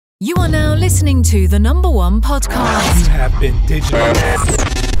You are now listening to the #1 podcast. You have been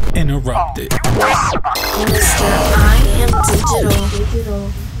digitally interrupted. Mr. I am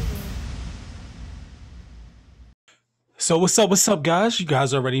digital. So what's up, guys? You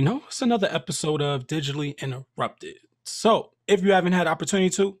guys already know it's another episode of Digitally Interrupted. So if you haven't had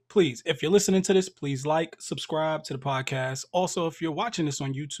opportunity to, please, if you're listening to this, please like, subscribe to the podcast. Also, if you're watching this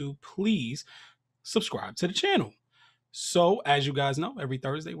on YouTube, please subscribe to the channel. So as you guys know, every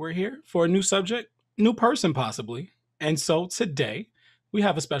Thursday we're here for a new subject, new person possibly. And so today we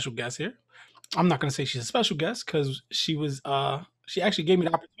have a special guest here. I'm not going to say she's a special guest because she actually gave me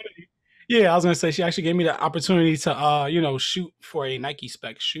the opportunity. Yeah, I was going to say she actually gave me the opportunity to, shoot for a Nike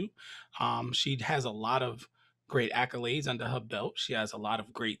spec shoot. She has a lot of great accolades under her belt. She has a lot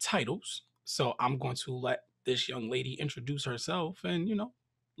of great titles. So I'm going to let this young lady introduce herself and,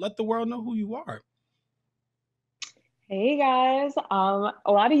 let the world know who you are. Hey guys, a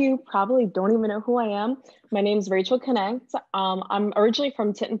lot of you probably don't even know who I am. My name is Rachel Knecht. I'm originally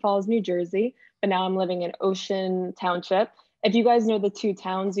from Tinton Falls, New Jersey, but now I'm living in Ocean Township. If you guys know the two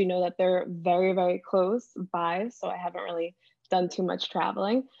towns, you know that they're very, very close by, so I haven't really done too much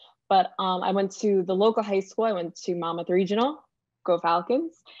traveling. But I went to the local high school. I went to Monmouth Regional, go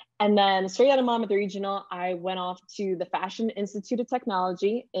Falcons. And then straight out of Monmouth Regional, I went off to the Fashion Institute of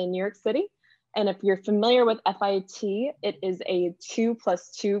Technology in New York City. And if you're familiar with FIT, it is a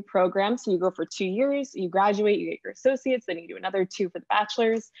 2+2 program. So you go for 2 years, you graduate, you get your associates, then you do another 2 for the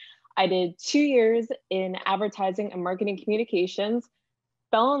bachelor's. I did 2 years in advertising and marketing communications,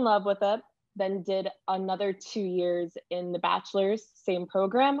 fell in love with it, then did another 2 years in the bachelor's, same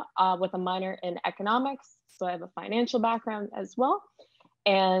program, with a minor in economics. So I have a financial background as well.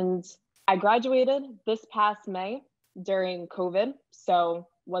 And I graduated this past May during COVID. So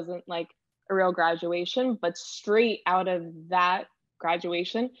wasn't like a real graduation, but straight out of that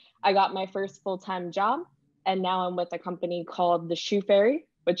graduation, I got my first full-time job. And now I'm with a company called the Shoe Fairy,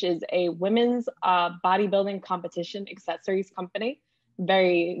 which is a women's bodybuilding competition accessories company,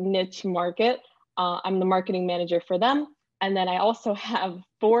 very niche market. I'm the marketing manager for them. And then I also have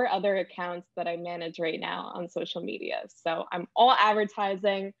 4 other accounts that I manage right now on social media. So I'm all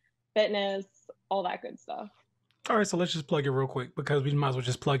advertising, fitness, all that good stuff. All right, so let's just plug it real quick because we might as well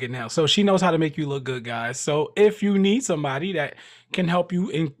just plug it now. So she knows how to make you look good, guys. So if you need somebody that can help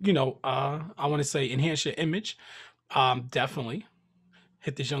you in, I want to say enhance your image, definitely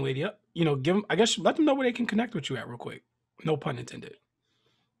hit this young lady up. Give them, I guess, let them know where they can connect with you at real quick. No pun intended.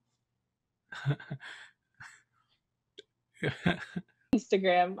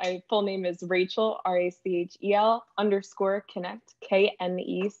 Instagram, my full name is Rachel, RACHEL _ Knecht,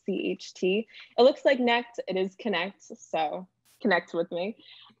 KNECHT. It looks like Knecht, it is Connect, so connect with me.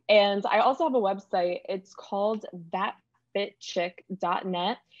 And I also have a website, it's called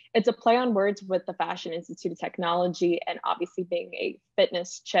thatfitchick.net. It's a play on words with the Fashion Institute of Technology and obviously being a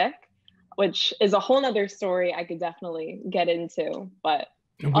fitness chick, which is a whole nother story I could definitely get into, but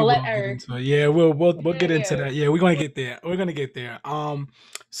I'll let Eric. Yeah, we'll get into that. Yeah, we're gonna get there. We're gonna get there.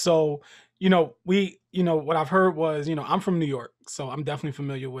 So what I've heard was, I'm from New York, so I'm definitely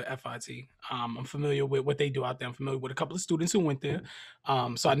familiar with FIT. I'm familiar with what they do out there. I'm familiar with a couple of students who went there.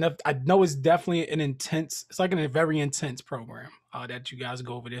 So I know it's definitely it's like a very intense program that you guys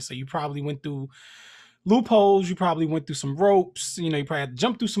go over there. So you probably went through loopholes. You probably went through some ropes. You probably had to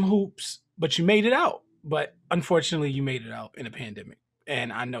jump through some hoops, but you made it out. But unfortunately, you made it out in a pandemic.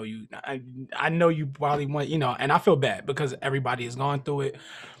 And I know you probably want, and I feel bad because everybody has gone through it.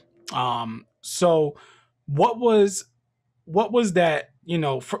 So what was that,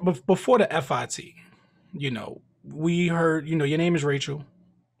 before the FIT, we heard, your name is Rachel,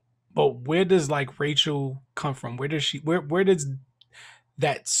 but where does Rachel come from? Where does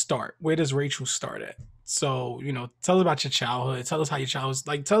that start? Where does Rachel start at? So, tell us about your childhood. Tell us how your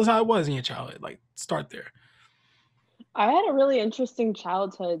childhood, tell us how it was in your childhood. Start there. I had a really interesting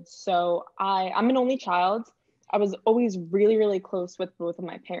childhood. So I'm an only child. I was always really, really close with both of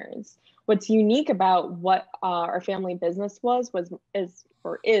my parents. What's unique about what our family business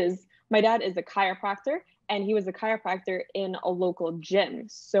is my dad is a chiropractor, and he was a chiropractor in a local gym.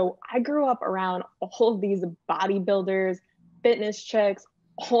 So I grew up around all of these bodybuilders, fitness chicks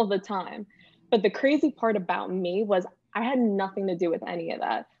all the time. But the crazy part about me was I had nothing to do with any of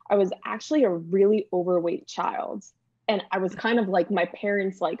that. I was actually a really overweight child. And I was kind of like my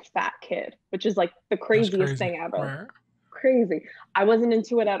parents' fat kid, which is the craziest thing ever. Right. Crazy. I wasn't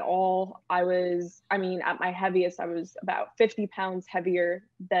into it at all. At my heaviest, I was about 50 pounds heavier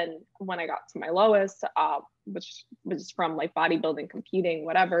than when I got to my lowest, which was from bodybuilding, competing,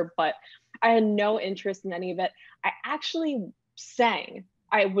 whatever. But I had no interest in any of it. I actually sang.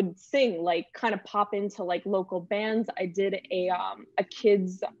 I would sing, like kind of pop into like local bands. I did a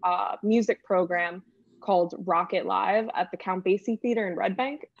kids music program called Rocket Live at the Count Basie Theater in Red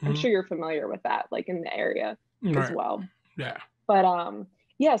Bank. I'm Mhm. sure you're familiar with that, like in the area as Right. well. Yeah. But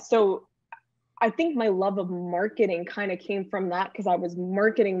yeah, so I think my love of marketing kind of came from that, because I was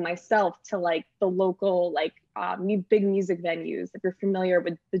marketing myself to like the local, like big music venues. If you're familiar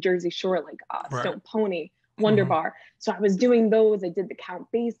with the Jersey Shore, like Right. Stone Pony, Wonder Mhm. Bar. So I was doing those. I did the Count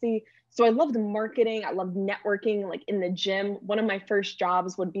Basie. So I loved marketing. I loved networking, like in the gym. One of my first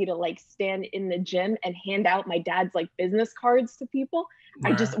jobs would be to like stand in the gym and hand out my dad's like business cards to people. I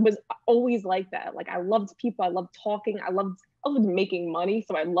Right. just was always like that. Like I loved people. I loved talking. I loved making money.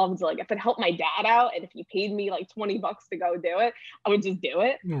 So I loved, like, if it helped my dad out and if he paid me like $20 to go do it, I would just do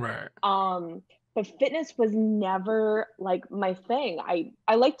it. Right. But fitness was never like my thing.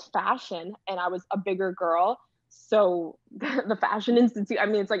 I liked fashion, and I was a bigger girl. So the Fashion Institute, I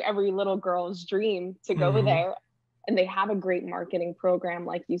mean, it's like every little girl's dream to go Mhm. there. And they have a great marketing program,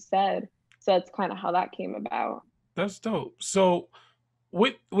 like you said. So that's kind of how that came about. That's dope. So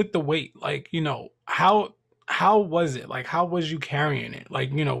with the weight, like, how was it? Like, how was you carrying it?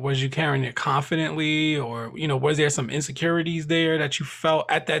 Like, was you carrying it confidently, or, was there some insecurities there that you felt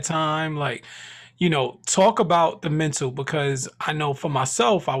at that time? Like, talk about the mental, because I know for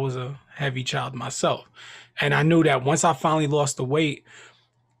myself, I was a heavy child myself. And I knew that once I finally lost the weight,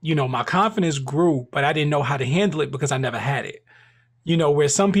 my confidence grew, but I didn't know how to handle it because I never had it. Where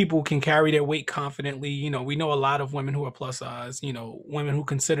some people can carry their weight confidently. We know a lot of women who are plus size, women who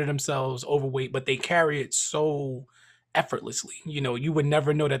consider themselves overweight, but they carry it so effortlessly. You would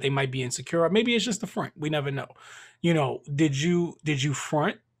never know that they might be insecure, or maybe it's just the front. We never know. Did you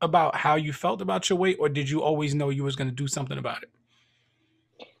front about how you felt about your weight, or did you always know you was going to do something about it?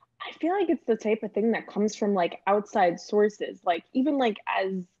 I feel like it's the type of thing that comes from like outside sources. Like even like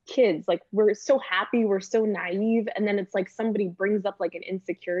as kids, like we're so happy, we're so naive, and then it's like somebody brings up like an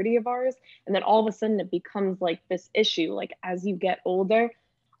insecurity of ours, and then all of a sudden it becomes like this issue. Like as you get older,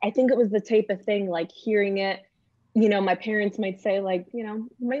 I think it was the type of thing, like hearing it. My parents might say like, you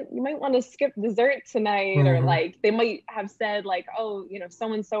might want to skip dessert tonight, or Hmm. like they might have said like, oh,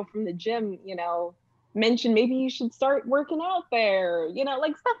 so and so from the gym, mentioned maybe you should start working out there,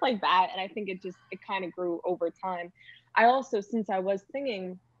 like stuff like that. And I think it kind of grew over time. I also, since I was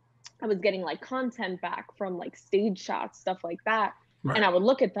singing, I was getting like content back from like stage shots, stuff like that. And Right. I would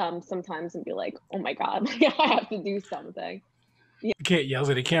look at them sometimes and be like, oh my God, like I have to do something. Yeah. You can't yell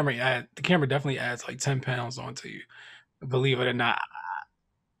at the camera definitely adds like 10 pounds onto you, believe it or not.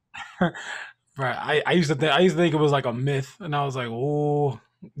 Right. I used to think it was like a myth, and I was like, oh,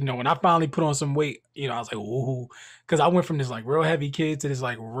 when I finally put on some weight, I was like, oh, because I went from this like real heavy kid to this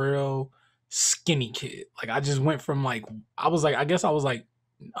like real skinny kid. Like I just went from like I guess I was like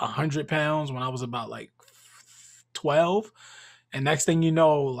 100 pounds when I was about like 12, and next thing you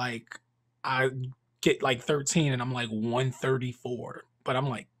know, like I get like 13, and I'm like 134, but I'm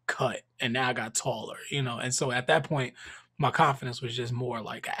like cut, and now I got taller, and so at that point, my confidence was just more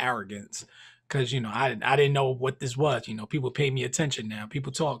like arrogance, because I didn't know what this was. People pay me attention now.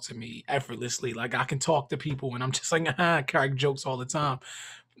 People talk to me effortlessly. Like I can talk to people, and I'm just like, I crack jokes all the time.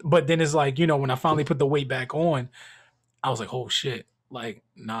 But then it's like, when I finally put the weight back on, I was like, oh shit, like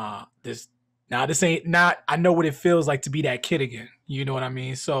this ain't not. I know what it feels like to be that kid again. You know what I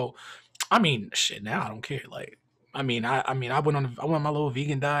mean? So I mean, shit. Now I don't care. Like, I went on my little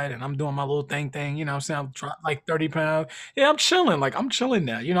vegan diet, and I'm doing my little thing. You know what I'm saying? I'm dropped like 30 pounds. Yeah, I'm chilling. Like, I'm chilling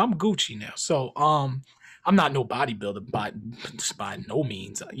now. I'm Gucci now. So, I'm not no bodybuilder by no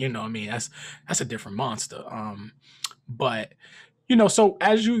means. You know what I mean? That's a different monster. But so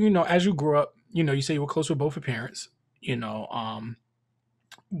as you grew up, you say you were close with both your parents. You know,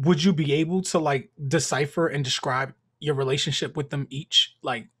 would you be able to like decipher and describe your relationship with them each,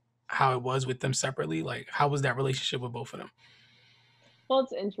 like how it was with them separately? Like how was that relationship with both of them? Well,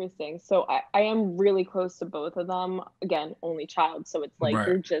 it's interesting. So I am really close to both of them. Again, only child. So it's like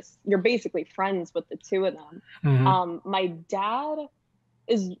Right. you're basically friends with the two of them. Hmm. My dad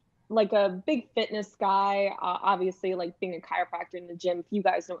is like a big fitness guy. Obviously, like being a chiropractor in the gym. If you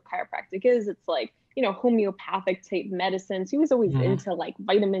guys know what chiropractic is, it's like, homeopathic type medicines. He was always Hmm. into like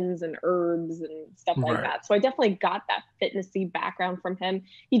vitamins and herbs and stuff like Right. that. So I definitely got that fitnessy background from him.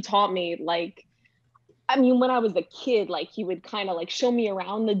 He taught me like, I mean, when I was a kid, like he would kind of like show me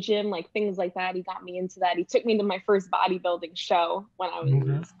around the gym, like things like that. He got me into that. He took me to my first bodybuilding show when I Okay.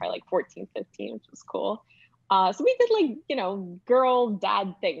 was probably like 14, 15, which was cool. So we did like, girl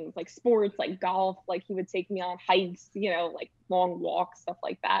dad things like sports, like golf. Like he would take me on hikes, like long walks, stuff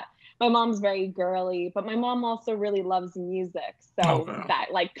like that. my mom's very girly, but my mom also really loves music. So Okay. that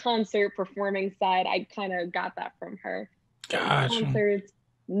like concert performing side, I kind of got that from her. So Gotcha. concerts,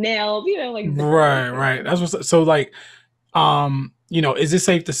 nails, like different Right, right. locations. That's what's so like. Is it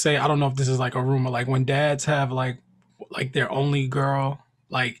safe to say, I don't know if this is like a rumor, like when dads have like their only girl,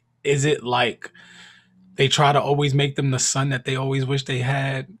 like is it like they try to always make them the son that they always wish they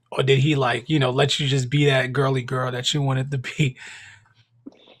had? Or did he like, let you just be that girly girl that you wanted to be?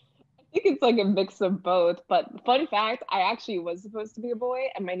 I think it's like a mix of both. But fun fact, I actually was supposed to be a boy,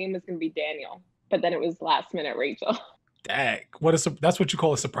 and my name was going to be Daniel, but then it was last minute Rachel. Dang, that's what you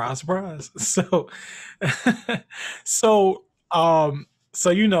call a surprise surprise. So so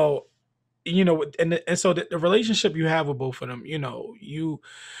so and so the relationship you have with both of them, you know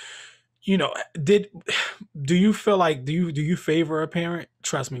did do you feel like do you favor a parent?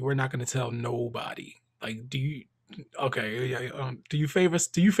 Trust me, we're not going to tell nobody. Like, do you okay, yeah, do you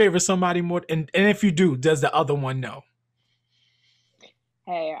favor somebody more, and if you do, does the other one know?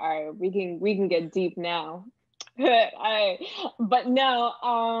 Hey, all right, we can get deep now. I but no,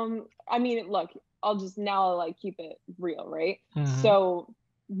 I mean, look, I'll just now like keep it real, right? Hmm. So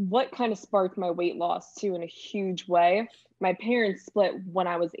what kind of sparked my weight loss too in a huge way? My parents split when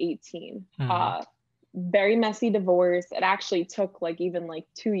I was 18. Hmm. Very messy divorce. It actually took like even like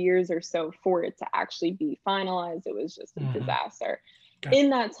 2 years or so for it to actually be finalized. It was just a Hmm. disaster. Okay. In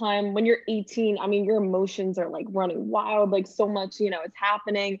that time, when you're 18, I mean, your emotions are like running wild, like so much, it's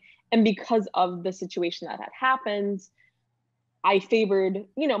happening. And because of the situation that had happened, I favored,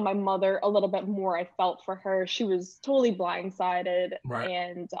 my mother a little bit more. I felt for her. She was totally blindsided. Right.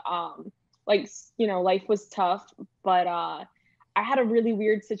 And like, life was tough, but I had a really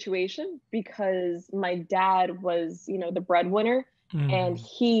weird situation because my dad was, the breadwinner, and Hmm.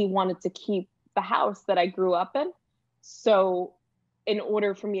 he wanted to keep the house that I grew up in. So in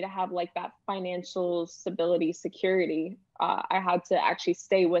order for me to have like that financial stability, security, I had to actually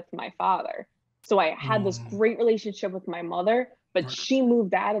stay with my father. So I had this Hmm. great relationship with my mother, but Right. she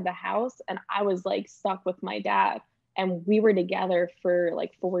moved out of the house and I was like stuck with my dad. And we were together for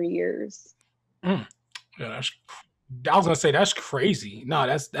like 4 years. Mm. Yeah, I was gonna say that's crazy. No,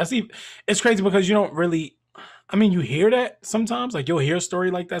 that's even it's crazy because you don't really. I mean, you hear that sometimes, like you'll hear a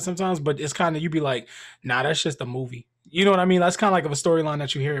story like that sometimes, but it's kind of you be like, nah, that's just a movie. You know what I mean? That's kind of like of a storyline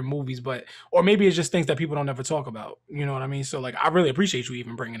that you hear in movies, but or maybe it's just things that people don't ever talk about. You know what I mean? So like, I really appreciate you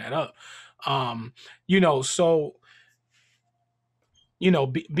even bringing that up. Um, so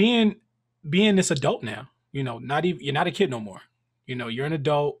being this adult now, not even you're not a kid no more. You're an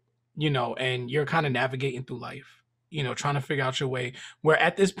adult, and you're kind of navigating through life, trying to figure out your way. Where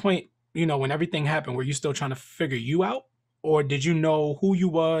at this point, when everything happened, were you still trying to figure you out? Or did you know who you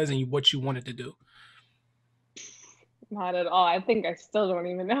was and what you wanted to do? Not at all. I think I still don't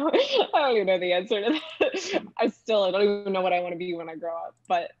even know. I don't even know the answer to that. I don't even know what I want to be when I grow up.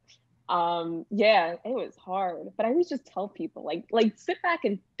 But yeah, it was hard. But I always just tell people like sit back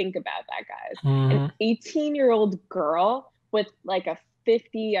and think about that, guys. An Hmm. 18-year-old girl with like a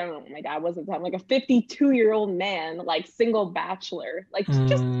 50, I don't know what my dad was at the time, like a 52-year-old man, like single bachelor. Like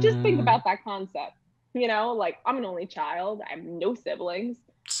just think Mm, about that concept. Like I'm an only child. I have no siblings.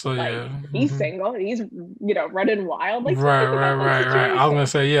 so Like yeah. he's Hmm. single, he's running wild. Like just Right, think right, about that right, right. I was gonna situation.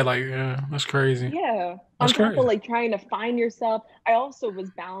 say, yeah, like, yeah, that's crazy. Yeah. That's On top crazy. of like trying to find yourself, I also was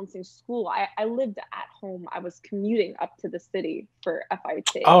balancing school. I lived at home. I was commuting up to the city for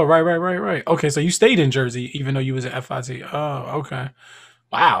FIT. Oh, right, right, right, right. Okay, so you stayed in Jersey even though you was at FIT. Oh, okay.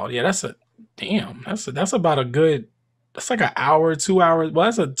 Wow. Yeah, damn. That's about a good. That's like an hour, 2 hours. Well,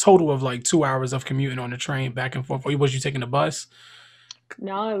 that's a total of like 2 hours of commuting on the train back and forth. Or was you taking the bus?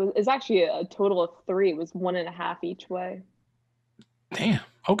 No, it's actually a total of three. It was 1.5 each way. Damn.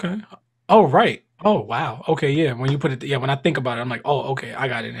 Okay. Oh, right. Oh, wow. Okay, yeah. When you put it, yeah. When I think about it, I'm like, oh, okay, I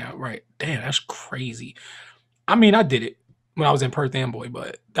got it now. Right. Damn, that's crazy. I mean, I did it when I was in Perth Amboy,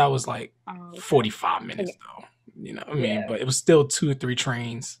 but that was like Oh, okay. 45 minutes Okay. though. I mean, Yeah. but it was still 2 or 3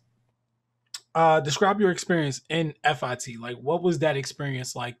 trains. Describe your experience in FIT. Like, what was that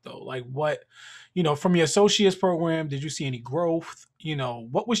experience like though? Like, from your associates program, did you see any growth?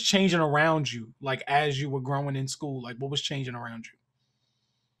 What was changing around you, like as you were growing in school? Like, what was changing around you?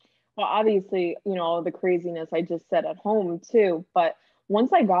 Well, obviously, all the craziness I just said at home too. But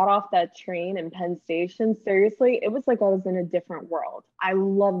once I got off that train in Penn Station, seriously, it was like I was in a different world. I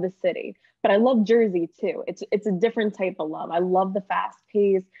love the city, but I love Jersey too. It's a different type of love. I love the fast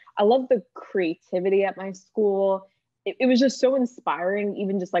pace. I love the creativity at my school. It was just so inspiring,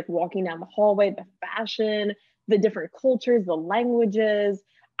 even just like walking down the hallway, the fashion, the different cultures, the languages.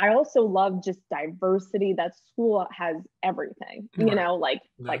 I also love just diversity. That school has everything, you Right. know, like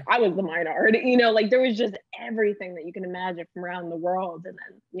I was the minority, you know, like there was just everything that you can imagine from around the world. And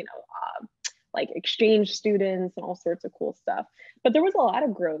then, you know, like exchange students and all sorts of cool stuff. But there was a lot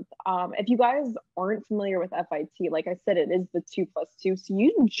of growth. If you guys aren't familiar with FIT, like I said, it is the 2+2. So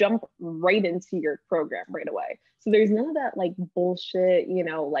you jump right into your program right away. So there's none of that like bullshit, you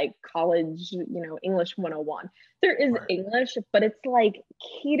know, like college, you know, English 101. There is Right. English, but it's like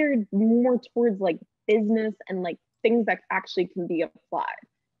catered more towards like business and like things that actually can be applied,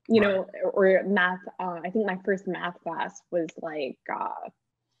 you know, or math. I think my first math class was like,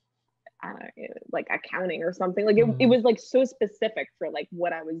 I don't know, like accounting or something. Like it was like so specific for like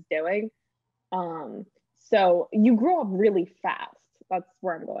what I was doing. So you grow up really fast. That's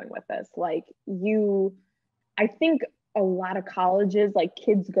where I'm going with this. Like I think a lot of colleges, like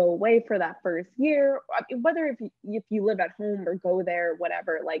kids go away for that first year, whether if you live at home or go there,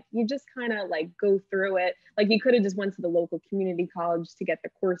 whatever, like you just kind of like go through it. Like you could have just went to the local community college to get the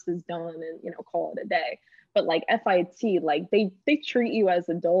courses done and, you know, call it a day. But like FIT, like they treat you as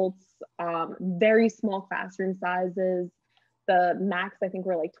adults, very small classroom sizes. The max, I think,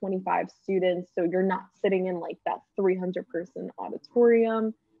 were like 25 students. So you're not sitting in like that 300-person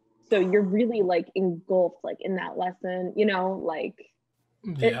auditorium. So you're really like engulfed like in that lesson, you know, like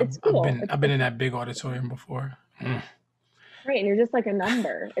Yeah, it's cool. I've been in that big auditorium before. Right. And you're just like a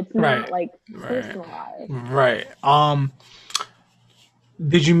number. It's not Right. like Right. personalized. Right.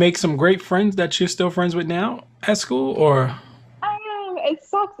 Did you make some great friends that you're still friends with now at school, or? It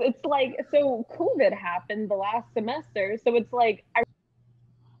sucks. It's like, so COVID happened the last semester. So it's like,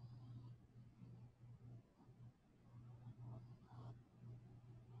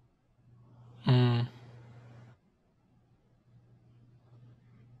 Mm,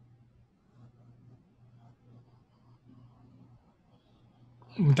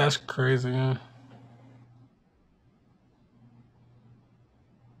 that's crazy. Yeah.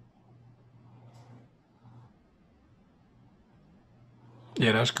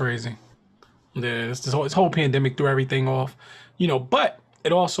 Yeah, that's crazy. Yeah, this whole pandemic threw everything off, you know, but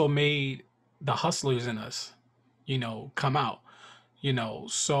it also made the hustlers in us, you know, come out, you know.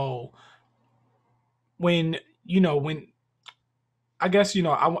 So when, when I guess,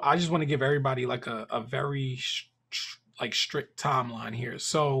 I just want to give everybody like a very like strict timeline here.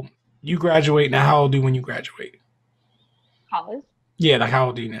 So you graduate now. How old are you when you graduate? college. Yeah, like how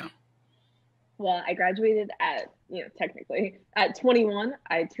old are you now? Well, I graduated at, you know, technically at 21.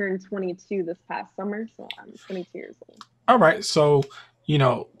 I turned 22 this past summer. So I'm 22 years old. All right. So,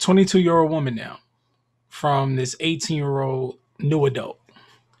 22-year-old woman now from this 18-year-old new adult.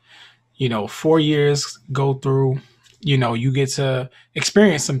 4 years go through, you get to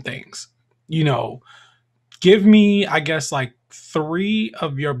experience some things. You know, give me, I guess, like three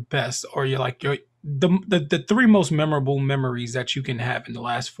of your best or the three most memorable memories that you can have in the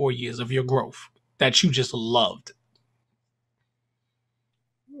last 4 years of your growth that you just loved.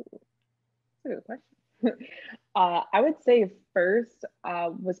 That's a good question. I would say first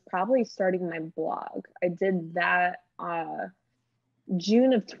was probably starting my blog. I did that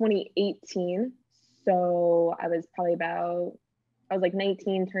June of 2018. So I was like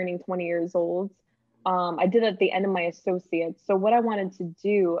 19, turning 20 years old. I did it at the end of my associates. So what I wanted to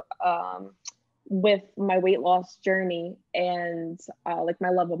do with my weight loss journey and like my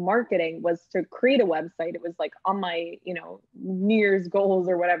love of marketing was to create a website. It was like on my, you know, New Year's goals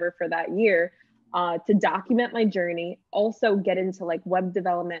or whatever for that year, to document my journey, also get into like web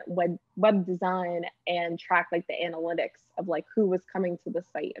development, web design, and track like the analytics of like who was coming to the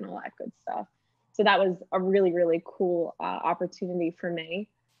site and all that good stuff. So that was a really, really cool opportunity for me.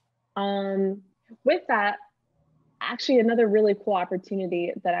 With that, actually another really cool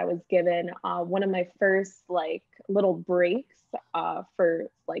opportunity that I was given, one of my first like little breaks for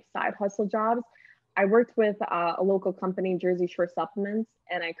like side hustle jobs. I worked with a local company, Jersey Shore Supplements,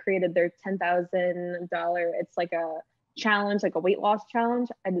 and I created their $10,000. It's like a challenge, like a weight loss challenge.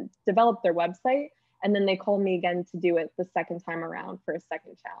 I developed their website, and then they called me again to do it the second time around for a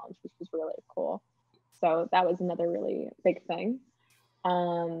second challenge, which was really cool. So that was another really big thing.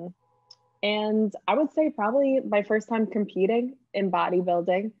 And I would say probably my first time competing in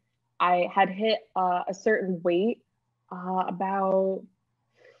bodybuilding. I had hit a certain weight about,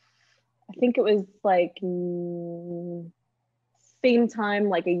 I think it was like same time,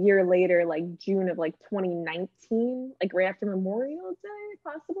 like a year later, like June of like 2019, like right after Memorial Day,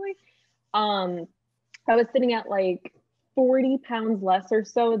 possibly. I was sitting at like 40 pounds less or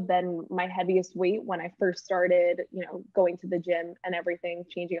so than my heaviest weight when I first started, you know, going to the gym and everything,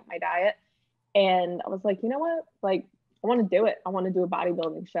 changing up my diet. And I was like, you know what? Like, I want to do it. I want to do a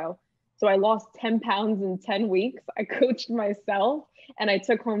bodybuilding show. So I lost 10 pounds in 10 weeks. I coached myself and I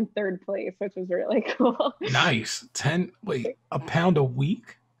took home third place, which was really cool. Nice. A pound a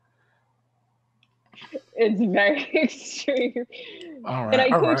week? It's very extreme. All And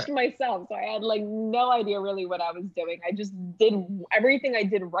right, I all right. coached myself, so I had like no idea really what I was doing. I just did everything I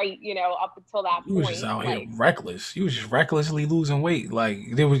did right, up until that You was just point. out here Like, reckless. You was just recklessly losing weight. Like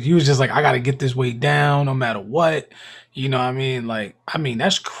you was just like, I gotta get this weight down no matter what. You know what I mean? Like, I mean,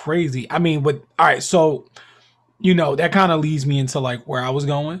 that's crazy. I mean, but all right, so that kind of leads me into like where I was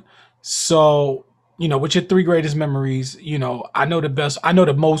going. So, with your three greatest memories, I know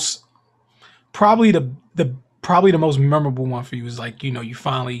the most probably the most memorable one for you is like, you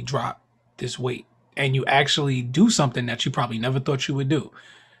finally drop this weight and you actually do something that you probably never thought you would do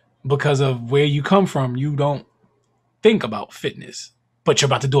because of where you come from. You don't think about fitness, but you're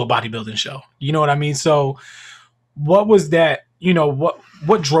about to do a bodybuilding show. You know what I mean? So what was that,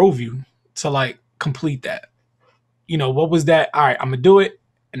 what drove you to like complete that? What was that? All right, I'm gonna do it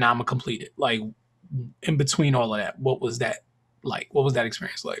and now I'm gonna complete it. Like in between all of that, what was that like? What was that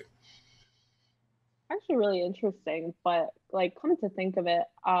experience like? actually really interesting, but like come to think of it,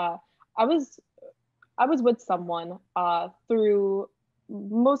 I was I was with someone through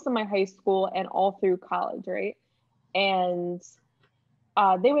most of my high school and all through college, right? And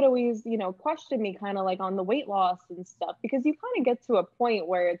they would always, question me kind of like on the weight loss and stuff because you kind of get to a point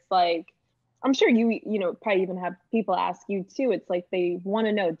where it's like, I'm sure probably even have people ask you too. It's like they want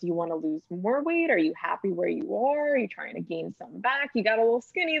to know, do you want to lose more weight? Are you happy where you are? Are you trying to gain some back? You got a little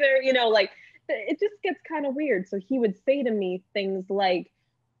skinny there, like it just gets kind of weird. So he would say to me things like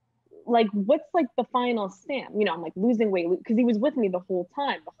what's like the final stamp? I'm like losing weight because he was with me the whole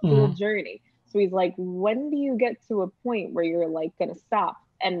time, the whole Mm, journey. So he's like, when do you get to a point where you're like gonna stop?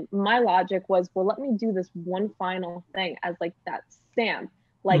 And my logic was, well, let me do this one final thing as like that stamp.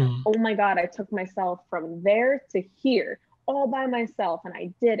 Like, mm, oh my God, I took myself from there to here all by myself and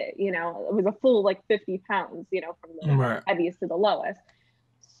I did it. It was a full like 50 pounds, from the right. heaviest to the lowest.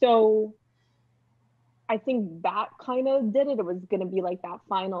 So I think that kind of did it. It was going to be like that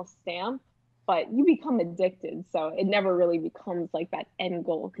final stamp, but you become addicted. So it never really becomes like that end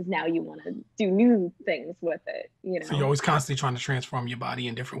goal because now you want to do new things with So you're it. always constantly trying to transform your body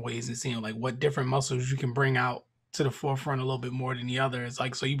in different ways and seeing like what different muscles you can bring out to the forefront a little bit more than the other. It's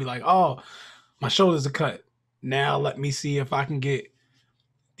like, so you'd be like, oh, my shoulders are cut. Now let me see if I can get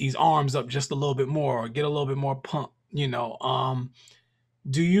these arms up just a little bit more or get a little bit more pump,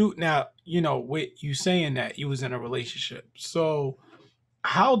 do you now, with you saying that you was in a relationship. So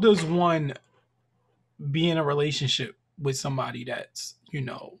how does one be in a relationship with somebody that's,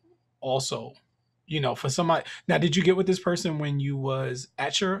 also, for somebody now, did you get with this person when you was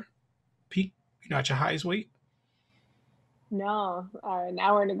at your peak, at your highest weight? No,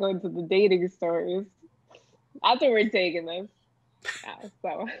 now we're going to go into the dating stories. That's where we're taking this. Yeah,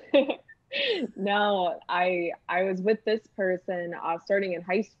 so no, I was with this person starting in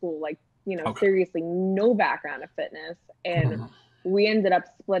high school, like, Okay. seriously no background of fitness. And Mhm. we ended up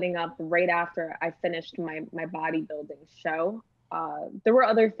splitting up right after I finished my bodybuilding show. There were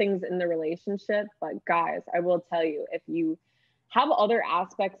other things in the relationship, but guys, I will tell you, if you have other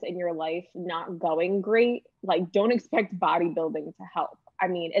aspects in your life not going great, like don't expect bodybuilding to help. I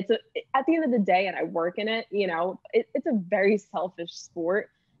mean, at the end of the day, and I work in it, it's a very selfish sport.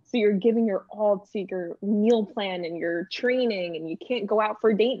 So you're giving your all to your meal plan and your training, and you can't go out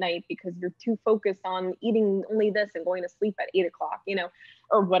for date night because you're too focused on eating only this and going to sleep at 8 o'clock,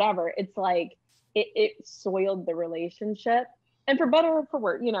 or whatever. It's like it soiled the relationship. And for better or for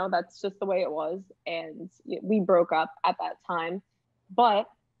worse, that's just the way it was. And we broke up at that time. But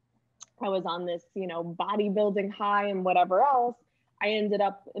I was on this, bodybuilding high and whatever else. I ended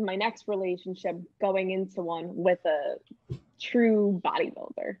up in my next relationship going into one with a true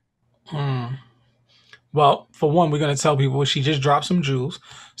bodybuilder. Mm. Well, for one, we're gonna tell people she just dropped some jewels.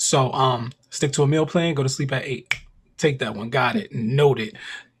 So stick to a meal plan, go to sleep at 8. Take that one. Got it. Noted.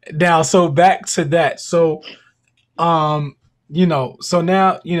 Now, so back to that. So so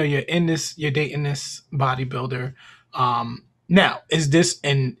now, you're dating this bodybuilder. Now, is this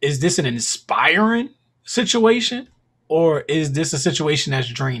an inspiring situation or is this a situation that's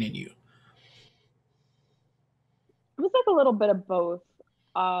draining you? It was like a little bit of both.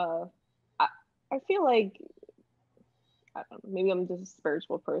 Uh, I, I feel like I don't know, maybe I'm just a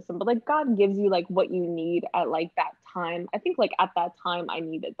spiritual person, but like God gives you like what you need at like that time. I think like at that time I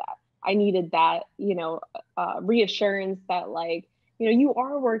needed that. I needed that, reassurance that like, you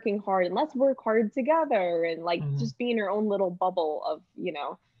are working hard and let's work hard together and like Mhm. just be in your own little bubble of,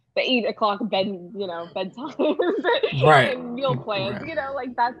 the 8 o'clock bedtime Right. and meal plans, Right.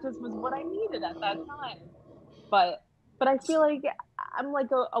 like that just was what I needed at that time. But I feel like I'm like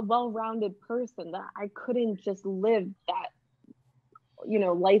a well-rounded person that I couldn't just live that,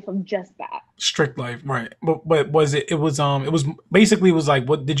 life of just that. Strict life, right? But was it? It was basically, it was like,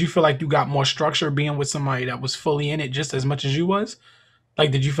 what did you feel like you got more structure being with somebody that was fully in it just as much as you was?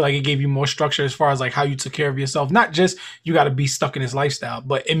 Like, did you feel like it gave you more structure as far as like how you took care of yourself? Not just you got to be stuck in this lifestyle,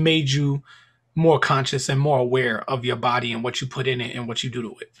 but it made you more conscious and more aware of your body and what you put in it and what you do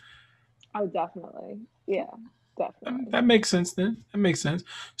to it. Oh, definitely. Yeah, definitely. That makes sense then. That makes sense.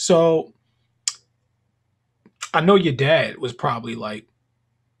 So I know your dad was probably like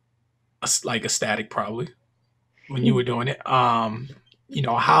like ecstatic probably when you were doing it. How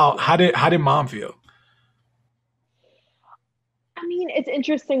did mom feel? I mean, it's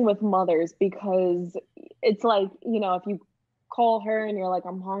interesting with mothers because it's like, if you call her and you're like,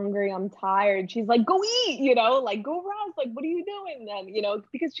 I'm hungry, I'm tired, she's like, go eat, like go rest, like what are you doing then?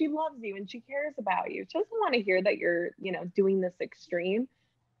 Because she loves you and she cares about you. She doesn't want to hear that you're, doing this extreme.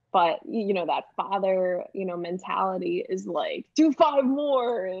 But that father, mentality is like, do 5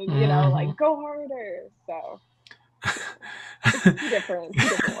 more and, like go harder. So it's two different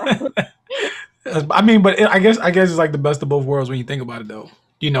worlds. I mean, but I guess it's like the best of both worlds when you think about it, though.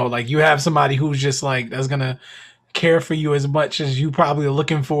 Like you have somebody who's just like that's gonna care for you as much as you probably are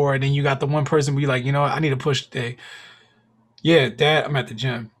looking for, and then you got the one person be like, I need to push today. Yeah, Dad, I'm at the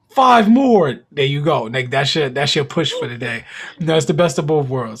gym. 5 more. There you go. Like that's your push for the day. That's the best of both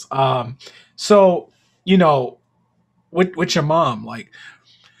worlds. So with your mom, like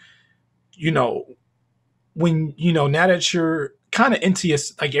you know, when now that you're kind of into your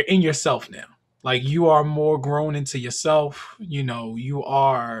like you're in yourself now, like you are more grown into yourself. You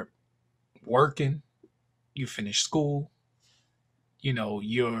are working. You finish school. You're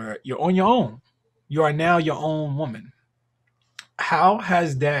on your own. You are now your own woman. How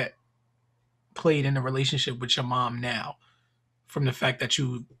has that played in the relationship with your mom now? From the fact that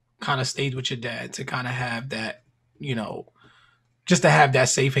you kind of stayed with your dad to kind of have that, you know, just to have that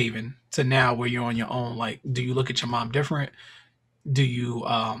safe haven to now where you're on your own. Like, do you look at your mom different? Do you,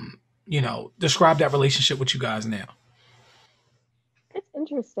 describe that relationship with you guys now? It's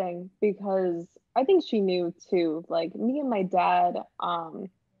interesting because I think she knew too. Like me and my dad,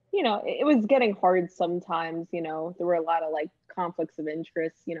 it was getting hard sometimes. There were a lot of like conflicts of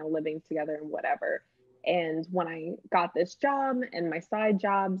interest, living together and whatever. And when I got this job and my side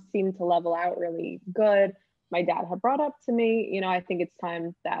job seemed to level out really good, my dad had brought up to me, I think it's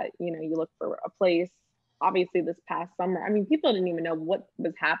time that, you look for a place. Obviously, this past summer, I mean, people didn't even know what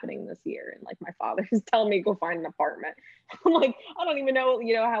was happening this year. And like my father was telling me, go find an apartment. I'm like, I don't even know,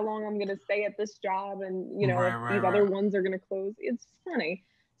 how long I'm going to stay at this job and, Right, if right, these right. other ones are going to close. It's funny.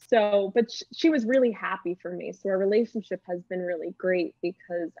 So, but she was really happy for me. So our relationship has been really great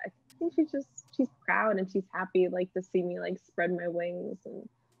because I think she's proud and she's happy like to see me like spread my wings and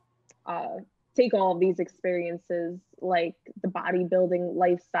uh, take all of these experiences like the bodybuilding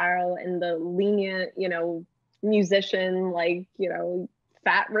lifestyle and the lenient, musician, like,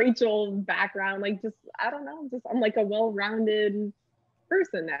 fat Rachel background, like just I don't know, just I'm like a well-rounded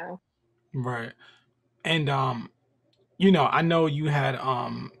person now. Right. And I know you had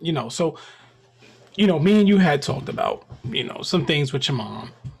so me and you had talked about, some things with your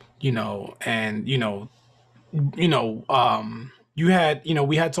mom, and you had,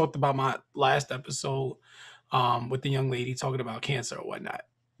 we had talked about my last episode with the young lady talking about cancer or whatnot.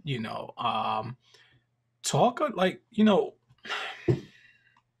 You know, talk like,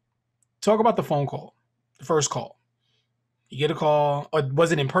 talk about the phone call, the first call. You get a call, or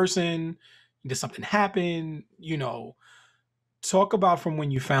was it in person? Did something happen? Talk about from when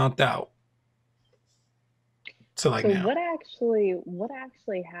you found out to like So now. what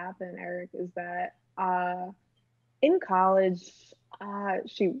actually happened, Eric, is that in college,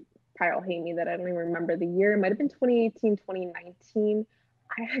 she probably will hate me that I don't even remember the year. It might have been 2018, 2019.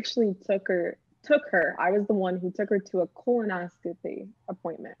 I actually took her. I was the one who took her to a colonoscopy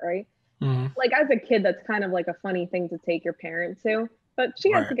appointment, right? Hmm. Like as a kid, that's kind of like a funny thing to take your parent to, but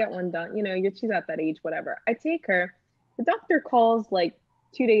she had to Right. get one done. She's at that age, whatever. I take her. The doctor calls like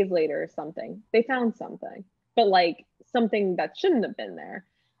 2 days later or something. They found something, but like something that shouldn't have been there.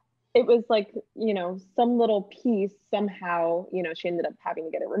 It was like, some little piece somehow, she ended up having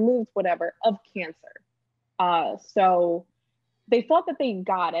to get it removed, whatever, of cancer. So they thought that they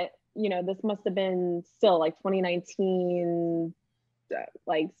got it. This must have been still like 2019,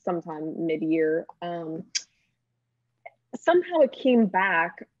 like sometime mid-year. Somehow it came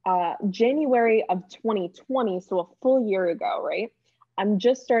back January of 2020, so a full year ago, right? I'm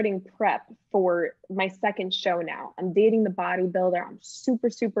just starting prep for my second show now. I'm dating the bodybuilder. I'm super,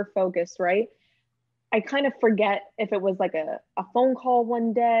 super focused, right? I kind of forget if it was like a phone call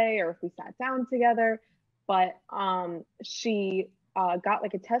one day or if we sat down together, but she got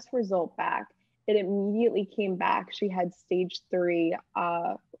like a test result back. It immediately came back. She had stage 3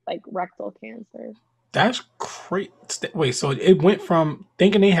 like rectal cancer. That's great. Wait, so it went from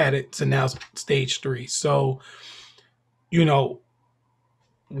thinking they had it to now stage 3. So, you know,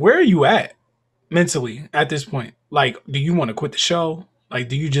 where are you at mentally at this point? Like, do you want to quit the show? Like,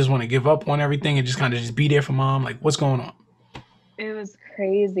 do you just want to give up on everything and just kind of just be there for mom? Like, what's going on? It was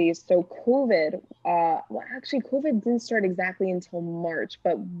crazy. So COVID, well, actually, COVID didn't start exactly until March,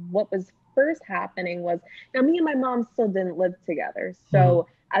 but what was first happening was, now me and my mom still didn't live together. So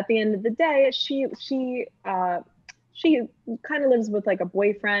at the end of the day, she kind of lives with like a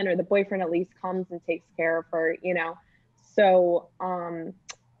boyfriend, or the boyfriend at least comes and takes care of her, you know. So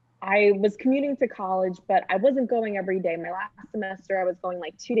I was commuting to college, but I wasn't going every day. My last semester, I was going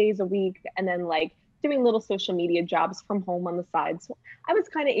like 2 days a week, and then like doing little social media jobs from home on the side. So I was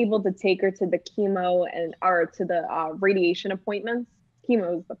kind of able to take her to the chemo or to the radiation appointments.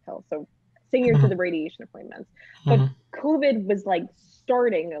 Chemo is the pill, so taking her to the radiation appointments. But COVID was like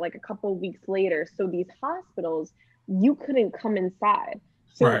starting like a couple of weeks later. So these hospitals, you couldn't come inside.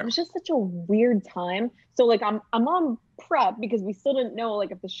 So it was just such a weird time. So like I'm on prep because we still didn't know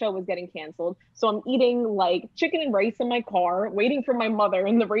like if the show was getting canceled. So I'm eating like chicken and rice in my car, waiting for my mother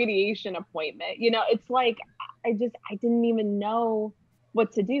in the radiation appointment. You know, it's like I didn't even know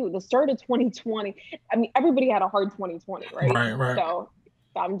what to do. The start of 2020, I mean, everybody had a hard 2020, right? Right. So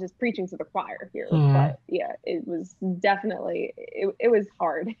I'm just preaching to the choir here. But yeah, it was definitely it was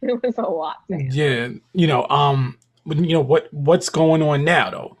hard. It was a lot to handle. Yeah, what's going on now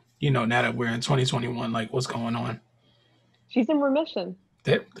though? Now that we're in 2021, like what's going on? She's in remission.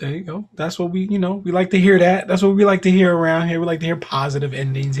 There you go. That's what we like to hear that. That's what we like to hear around here. We like to hear positive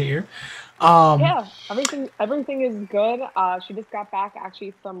endings here. Yeah, everything is good. She just got back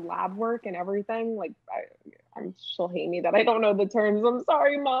actually from lab work and everything. Like she'll hate me that I don't know the terms. I'm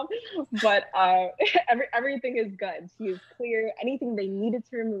sorry, Mom, but everything is good. She is clear. Anything they needed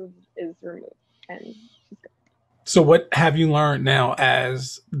to remove is removed, and she's good. So what have you learned now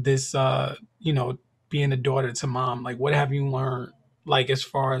as this, being a daughter to mom? Like, what have you learned? Like, as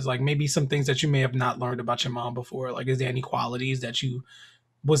far as like maybe some things that you may have not learned about your mom before. Like, is there any qualities that you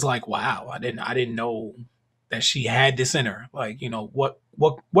was like, wow, I didn't know that she had this in her. Like,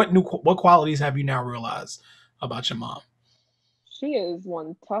 what qualities have you now realized about your mom? She is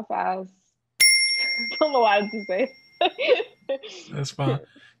one tough ass. I'm allowed to say. That's fine.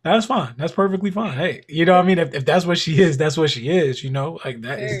 That's fine. That's perfectly fine. Hey, you know what I mean? If that's what she is, that's what she is, like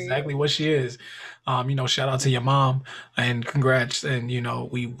that is exactly what she is. Shout out to your mom and congrats. And,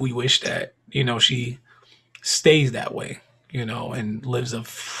 we wish that, she stays that way, and lives a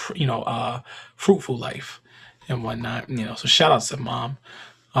fruitful life and whatnot, so shout out to mom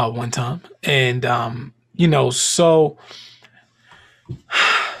one time. And, so,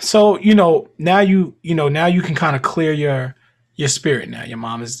 now now you can kind of clear your spirit now. Your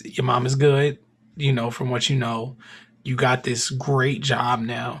mom is good, from what you got this great job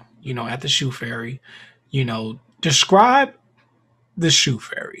now, at the Shoe Fairy. Describe the Shoe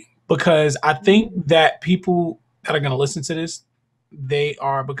Fairy, because I think that people that are going to listen to this,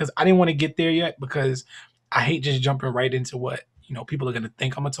 because I didn't want to get there yet, because I hate just jumping right into what, people are going to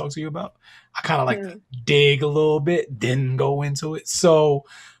think I'm going to talk to you about. I kind of like to dig a little bit, then go into it. So,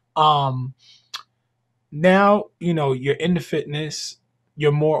 now, you're into fitness,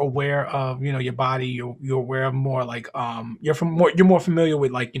 you're more aware of, your body, you're aware of more like, you're more familiar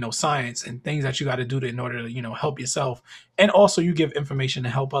with like, science and things that you got to do in order to, help yourself. And also you give information to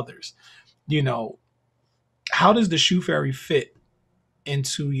help others. How does the Shoe Fairy fit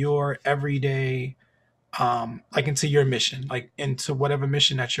into your everyday, like into your mission, like into whatever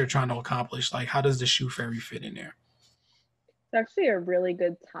mission that you're trying to accomplish? Like, how does the Shoe Fairy fit in there? It's actually a really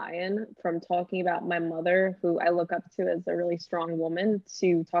good tie-in from talking about my mother, who I look up to as a really strong woman,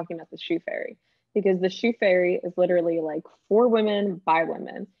 to talking about the Shoe Fairy, because the Shoe Fairy is literally like for women by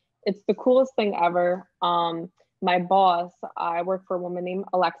women. It's the coolest thing ever. My boss, I work for a woman named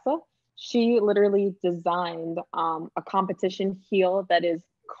Alexa. She literally designed a competition heel that is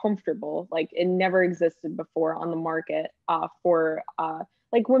comfortable, like it never existed before on the market, for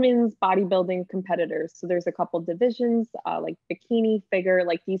like women's bodybuilding competitors. So there's a couple divisions, like bikini, figure,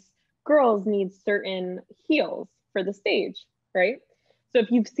 like these girls need certain heels for the stage, right? So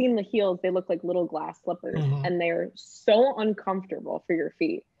if you've seen the heels, they look like little glass slippers, and they're so uncomfortable for your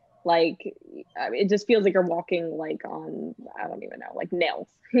feet. Like, it just feels like you're walking like on, I don't even know, like nails,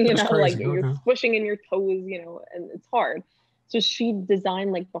 That's like crazy. you're Okay. squishing in your toes, and it's hard. So she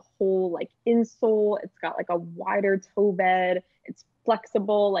designed like the whole like insole. It's got like a wider toe bed. It's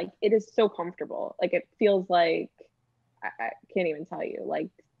flexible. Like it is so comfortable. Like it feels like, I can't even tell you, like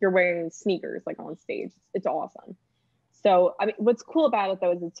you're wearing sneakers like on stage. It's awesome. So, I mean, what's cool about it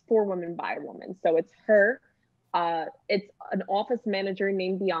though is it's for women by a woman. So it's her, it's an office manager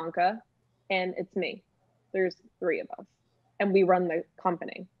named Bianca, and it's me. There's three of us, and we run the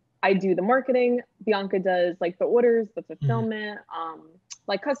company. I do the marketing. Bianca does like the orders, the fulfillment,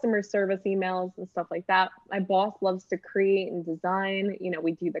 like customer service emails and stuff like that. My boss loves to create and design.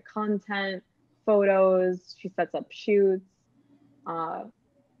 We do the content, photos. She sets up shoots.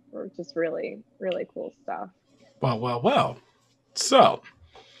 Or just really, really cool stuff. Well. So,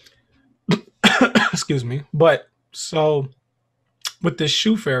 excuse me. But so with the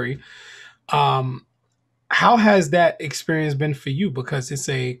shoe fairy, how has that experience been for you? Because it's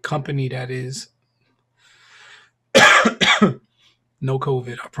a company that is no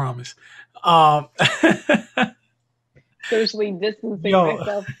COVID, I promise. Socially distancing Yo.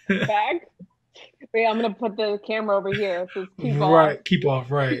 myself back. Wait, I'm gonna put the camera over here. So keep right, off. keep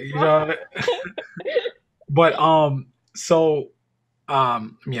off, right. You know. But so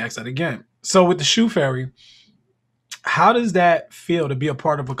let me ask that again. So with the shoe fairy, how does that feel to be a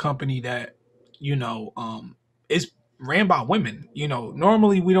part of a company that is ran by women?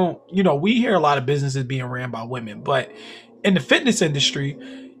 Normally we don't, we hear a lot of businesses being ran by women, but in the fitness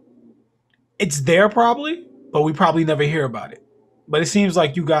industry, it's there probably, but we probably never hear about it. But it seems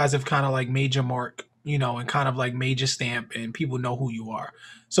like you guys have kind of like made your mark, and kind of like made your stamp, and people know who you are.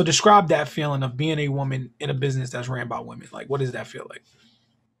 So describe that feeling of being a woman in a business that's ran by women. Like, what does that feel like?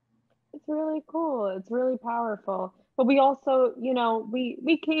 It's really cool. It's really powerful. But we also,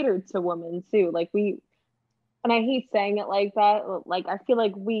 we cater to women too. Like and I hate saying it like that. Like I feel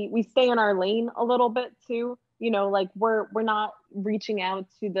like we stay in our lane a little bit too. Like we're not reaching out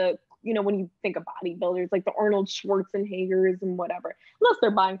to the, when you think of bodybuilders, like the Arnold Schwarzeneggers and whatever, unless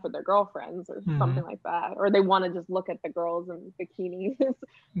they're buying for their girlfriends or something like that, or they want to just look at the girls in bikinis.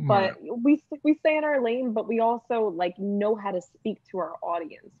 But we stay in our lane, but we also like know how to speak to our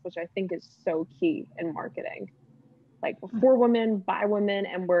audience, which I think is so key in marketing. Like for women, by women,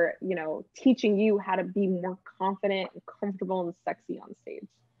 and we're, teaching you how to be more confident and comfortable and sexy on stage.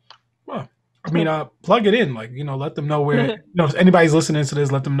 Well, I mean, plug it in, like, let them know where, if anybody's listening to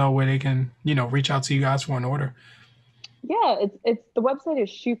this, let them know where they can, reach out to you guys for an order. Yeah, it's the website is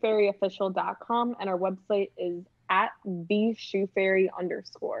shoefairyofficial.com, and our website is at @theshoefairy_.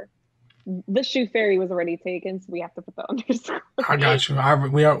 The shoe fairy was already taken, so we have to put the underscore. I got you.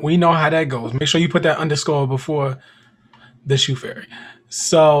 We know how that goes. Make sure you put that underscore before the shoe fairy.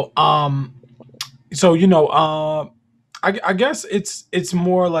 So I guess it's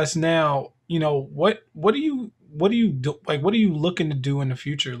more or less now. What do you do? Like, what are you looking to do in the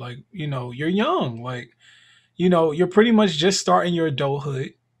future? Like, you're young. Like, you're pretty much just starting your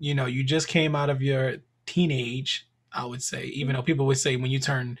adulthood. You just came out of your teenage, I would say, even though people would say when you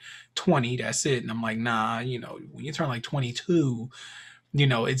turn 20, that's it. And I'm like, nah, when you turn like 22,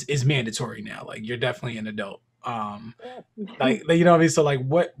 it's mandatory now. Like, you're definitely an adult. Like, what I mean? So like,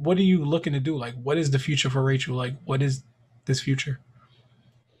 what are you looking to do? Like, what is the future for Rachel? Like, what is this future?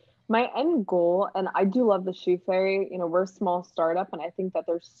 My end goal, and I do love the Shoe Fairy, we're a small startup, and I think that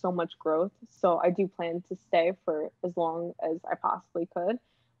there's so much growth. So I do plan to stay for as long as I possibly could.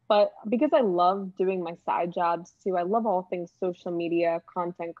 But because I love doing my side jobs too, I love all things social media,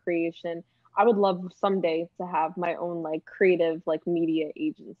 content creation. I would love someday to have my own like creative like media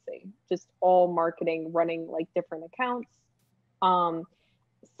agency, just all marketing, running like different accounts. Um,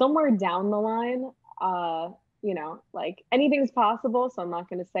 Somewhere down the line, like anything's possible. So I'm not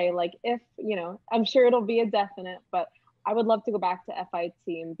going to say like if, I'm sure it'll be a definite, but I would love to go back to FIT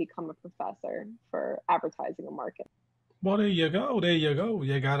and become a professor for advertising and marketing. Well, there you go. There you go.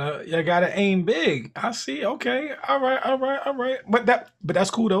 You gotta aim big. I see. Okay. All right. But that's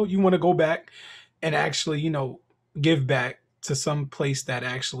cool though. You want to go back and actually, give back to some place that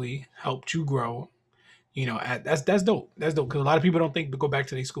actually helped you grow. That's dope. That's dope because a lot of people don't think to go back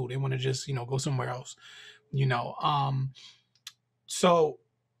to their school. They want to just go somewhere else. So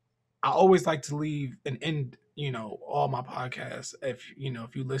I always like to leave and end all my podcasts. If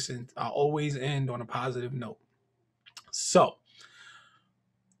you listen, I always end on a positive note. So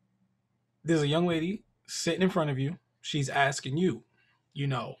there's a young lady sitting in front of you. She's asking you,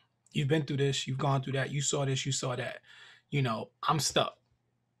 you've been through this, you've gone through that, you saw this, you saw that. I'm stuck.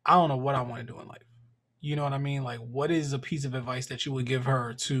 I don't know what I want to do in life. You know what I mean? Like, what is a piece of advice that you would give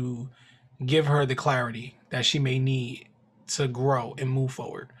her to give her the clarity that she may need to grow and move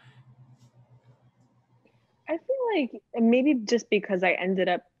forward? I feel like maybe just because I ended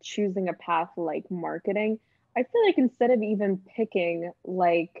up choosing a path like marketing, I feel like instead of even picking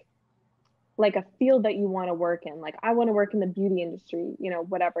like a field that you want to work in, like I want to work in the beauty industry, you know,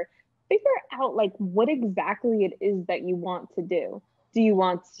 whatever, figure out like what exactly it is that you want to do. Do you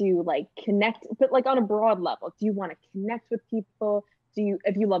want to like connect, but like on a broad level? Do you want to connect with people? Do you,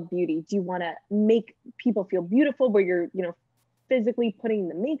 if you love beauty, do you want to make people feel beautiful where you're, you know, physically putting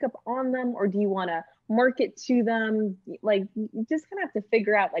the makeup on them, or do you want to market to them? Like, you just kind of have to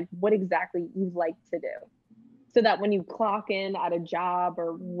figure out like what exactly you like to do, so that when you clock in at a job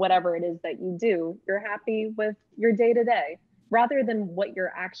or whatever it is that you do, you're happy with your day to day, rather than what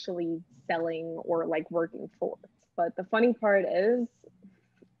you're actually selling or like working for. But the funny part is,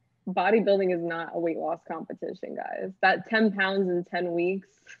 bodybuilding is not a weight loss competition, guys. That 10 pounds in 10 weeks,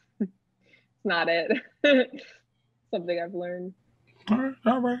 it's not it. Something I've learned. All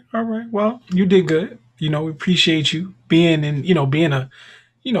right. Well, you did good. You know, we appreciate you being in, you know, being a,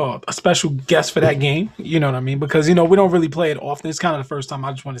 you know, a special guest for that game. You know what I mean? Because, you know, we don't really play it often. It's kind of the first time.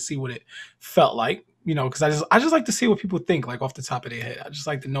 I just want to see what it felt like, you know, because I just like to see what people think, like off the top of their head. I just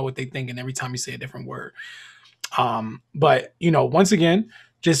like to know what they think, and every time you say a different word. But, you know, once again,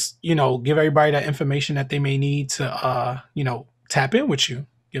 just, you know, give everybody that information that they may need to, you know, tap in with you.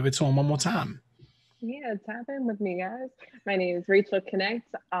 Give it to them one more time. Yeah, tap in with me, guys. My name is Rachel Knecht.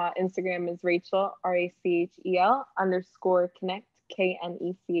 Instagram is Rachel, RACHEL _Knecht,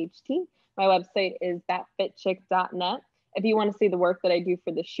 KNECHT. My website is thatfitchick.net. If you want to see the work that I do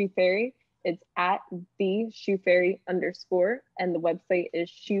for the Shoe Fairy, it's at the Shoe Fairy _, and the website is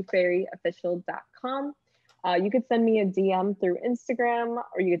shoefairyofficial.com. You could send me a DM through Instagram,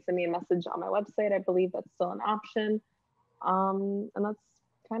 or you could send me a message on my website. I believe that's still an option. And that's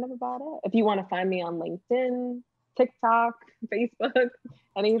kind of about it. If you want to find me on LinkedIn, TikTok, Facebook,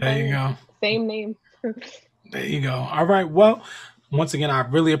 anything, there you go. Same name. There you go. All right. Well, once again, I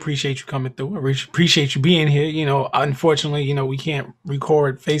really appreciate you coming through. I appreciate you being here. You know, unfortunately, you know, we can't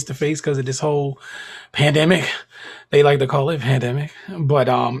record face to face because of this whole pandemic. They like to call it pandemic. But,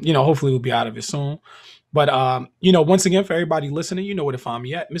 you know, hopefully we'll be out of it soon. But, you know, once again, for everybody listening, you know where to find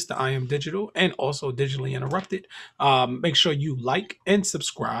me at, Mr. I Am Digital, and also Digitally Interrupted. Make sure you like and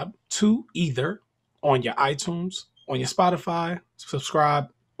subscribe to either on your iTunes, on your Spotify, subscribe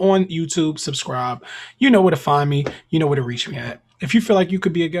on YouTube, subscribe. You know where to find me. You know where to reach me at. If you feel like you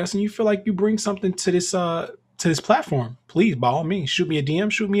could be a guest and you feel like you bring something to this platform, please, by all means, shoot me a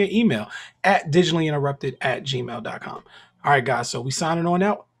DM, shoot me an email at digitalyinterrupted@gmail.com. All right, guys. So we signing on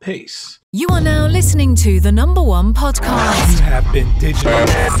out. Peace. You are now listening to the #1 podcast. You have been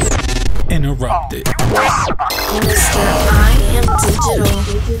digitally interrupted. Mr. I Am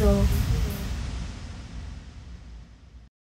Digital.